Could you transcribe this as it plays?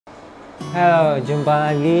Halo,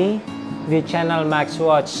 jumpa lagi di channel Max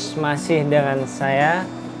Watch, masih dengan saya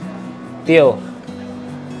Tio.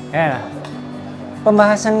 Ya,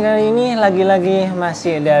 pembahasan kali ini lagi-lagi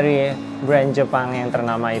masih dari brand Jepang yang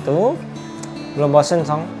ternama itu. Belum bosen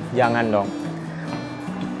song? Jangan dong.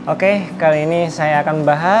 Oke, kali ini saya akan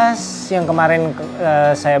bahas yang kemarin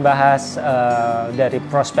saya bahas dari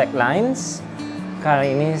prospect lines.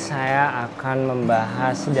 Kali ini saya akan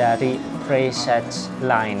membahas dari Presage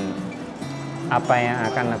line. Apa yang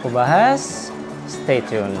akan aku bahas? Stay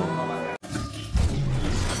tune.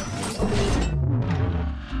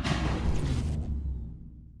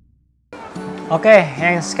 Oke,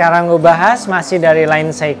 yang sekarang gue bahas masih dari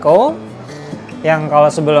Line Seiko. Yang kalau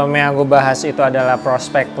sebelumnya gue bahas itu adalah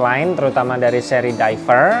prospect line, terutama dari seri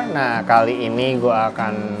diver. Nah, kali ini gue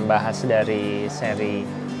akan bahas dari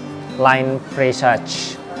seri Line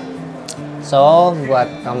Presage. So, buat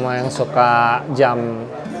kamu yang suka jam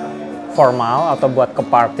formal atau buat ke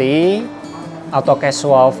party atau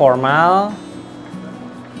casual formal,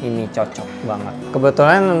 ini cocok banget.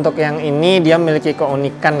 Kebetulan untuk yang ini dia memiliki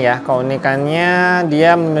keunikan ya. Keunikannya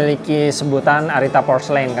dia memiliki sebutan Arita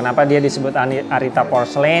Porcelain. Kenapa dia disebut Arita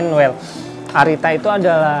Porcelain? Well, Arita itu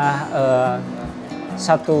adalah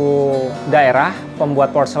satu daerah pembuat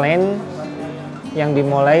porselen yang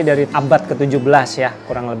dimulai dari abad ke-17 ya,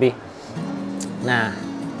 kurang lebih. Nah,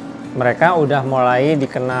 mereka udah mulai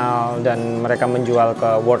dikenal dan mereka menjual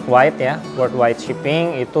ke worldwide ya. Worldwide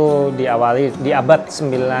shipping itu diawali di abad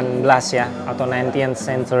 19 ya, atau 19th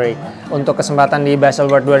century. Untuk kesempatan di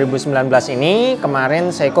Baselworld 2019 ini,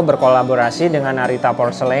 kemarin Seiko berkolaborasi dengan Arita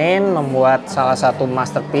Porcelain membuat salah satu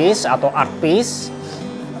masterpiece atau art piece,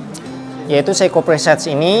 yaitu Seiko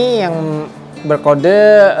Presage ini yang berkode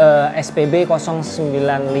SPB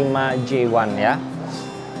 095J1 ya.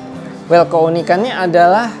 Well, keunikannya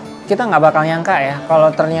adalah kita nggak bakal nyangka ya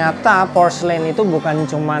kalau ternyata porselen itu bukan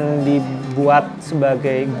cuman dibuat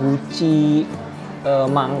sebagai guci,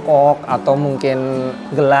 mangkok atau mungkin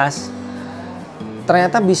gelas.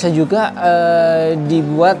 Ternyata bisa juga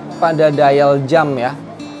dibuat pada dial jam ya.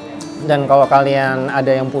 Dan kalau kalian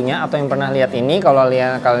ada yang punya atau yang pernah lihat ini, kalau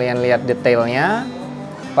kalian lihat detailnya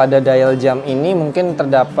pada dial jam ini mungkin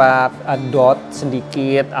terdapat dot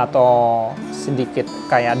sedikit atau sedikit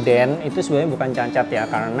kayak den. Itu sebenarnya bukan cacat ya,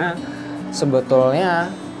 karena sebetulnya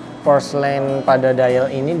porselen pada dial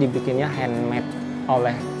ini dibikinnya handmade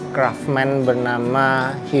oleh craftsman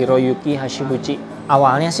bernama Hiroyuki Hashiguchi.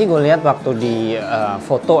 Awalnya sih gue lihat waktu di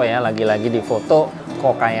foto ya, lagi-lagi di foto,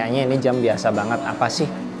 kok kayaknya ini jam biasa banget, apa sih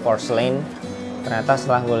porselen. Ternyata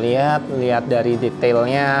setelah gue lihat dari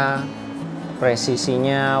detailnya,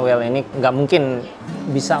 presisinya, well ini nggak mungkin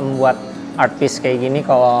bisa membuat art piece kayak gini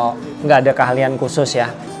kalau nggak ada keahlian khusus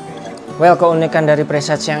ya. Well, keunikan dari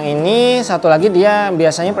Presage yang ini, satu lagi dia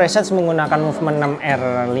biasanya Presage menggunakan movement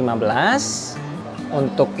 6R15.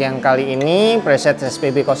 Untuk yang kali ini Presage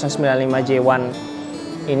SPB 095J1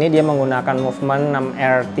 ini dia menggunakan movement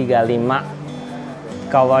 6R35.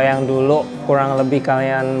 Kalau yang dulu kurang lebih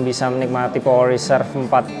kalian bisa menikmati power reserve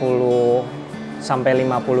 40 sampai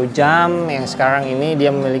 50 jam, yang sekarang ini dia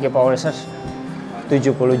memiliki power reserve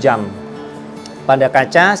 70 jam. Pada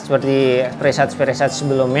kaca seperti Presage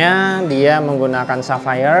sebelumnya dia menggunakan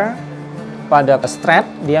sapphire. Pada strap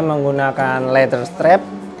dia menggunakan leather strap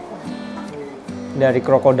dari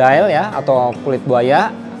crocodile ya, atau kulit buaya.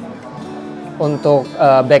 Untuk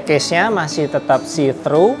back case-nya masih tetap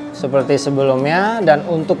see-through seperti sebelumnya, dan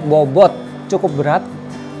untuk bobot cukup berat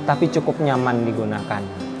tapi cukup nyaman digunakan.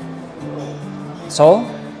 So,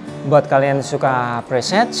 buat kalian suka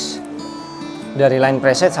Presage, dari Line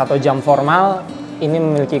Presage atau jam formal, ini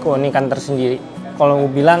memiliki keunikan tersendiri. Kalau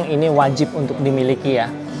gue bilang ini wajib untuk dimiliki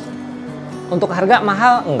ya. Untuk harga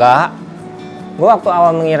mahal? Enggak. Gue waktu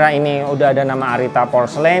awal mengira ini udah ada nama Arita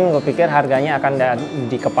Porcelain, gue pikir harganya akan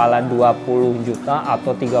di kepala 20 juta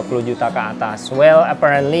atau 30 juta ke atas. Well,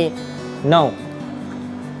 apparently no.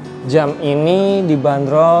 Jam ini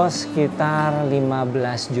dibanderol sekitar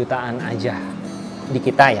 15 jutaan aja di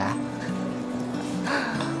kita ya.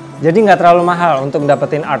 Jadi nggak terlalu mahal untuk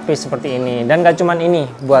dapetin art piece seperti ini. Dan nggak cuman ini,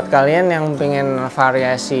 buat kalian yang pengen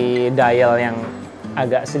variasi dial yang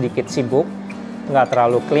agak sedikit sibuk, nggak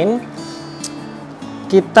terlalu clean,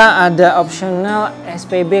 kita ada optional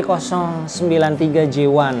SPB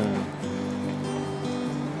 093J1.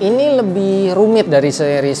 Ini lebih rumit dari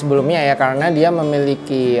seri sebelumnya ya, karena dia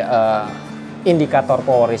memiliki indikator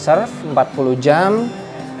power reserve 40 jam.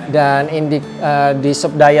 Dan di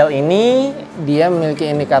subdial ini dia memiliki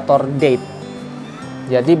indikator date.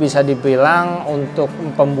 Jadi bisa dibilang untuk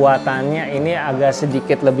pembuatannya ini agak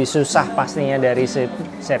sedikit lebih susah pastinya dari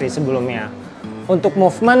seri sebelumnya. Untuk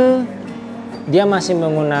movement dia masih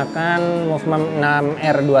menggunakan movement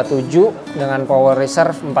 6R27 dengan power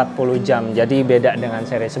reserve 40 jam. Jadi beda dengan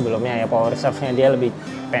seri sebelumnya ya, power reserve-nya dia lebih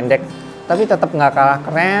pendek. Tapi tetap nggak kalah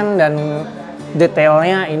keren dan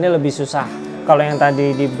detailnya ini lebih susah. Kalau yang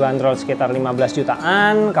tadi dibanderol sekitar 15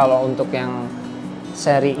 jutaan, kalau untuk yang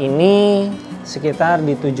seri ini sekitar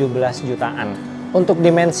di 17 jutaan. Untuk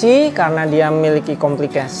dimensi, karena dia memiliki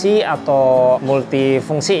komplikasi atau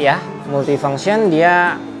multifungsi ya, multifunction,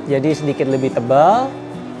 dia jadi sedikit lebih tebal,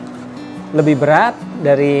 lebih berat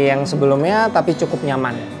dari yang sebelumnya, tapi cukup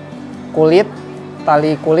nyaman. Kulit,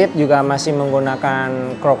 tali kulit juga masih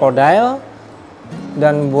menggunakan crocodile.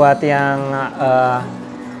 Dan buat yang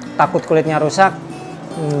takut kulitnya rusak,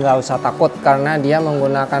 nggak usah takut karena dia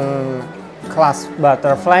menggunakan kelas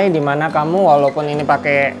butterfly, dimana kamu walaupun ini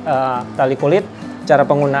pakai tali kulit, cara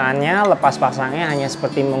penggunaannya lepas pasangnya hanya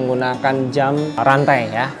seperti menggunakan jam rantai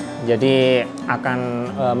ya. Jadi akan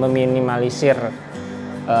meminimalisir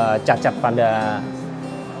cacat pada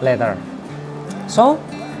leather. So,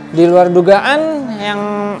 di luar dugaan, yang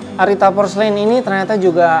Arita Porcelain ini ternyata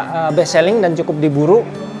juga best selling dan cukup diburu,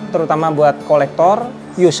 terutama buat kolektor,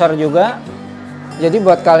 user juga. Jadi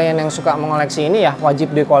buat kalian yang suka mengoleksi ini ya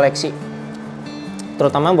wajib dikoleksi.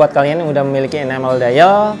 Terutama buat kalian yang udah memiliki enamel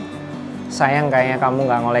dial, sayang kayaknya kamu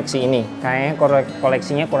nggak ngoleksi ini. Kayaknya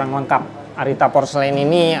koleksinya kurang lengkap. Arita Porcelain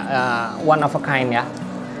ini one of a kind ya.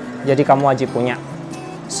 Jadi kamu wajib punya.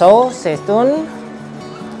 So, stay tune.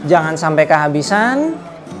 Jangan sampai kehabisan.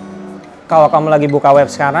 Kalau kamu lagi buka web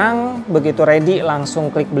sekarang, begitu ready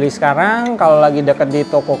langsung klik beli sekarang. Kalau lagi deket di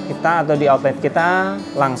toko kita atau di outlet kita,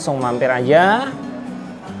 langsung mampir aja.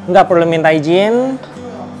 Nggak perlu minta izin,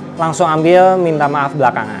 langsung ambil, minta maaf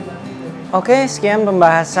belakangan. Oke, sekian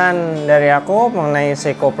pembahasan dari aku mengenai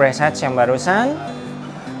Seiko Presage yang barusan.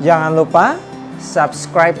 Jangan lupa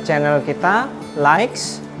subscribe channel kita,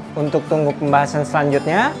 likes, untuk tunggu pembahasan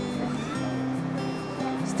selanjutnya.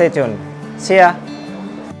 Stay tune. See ya!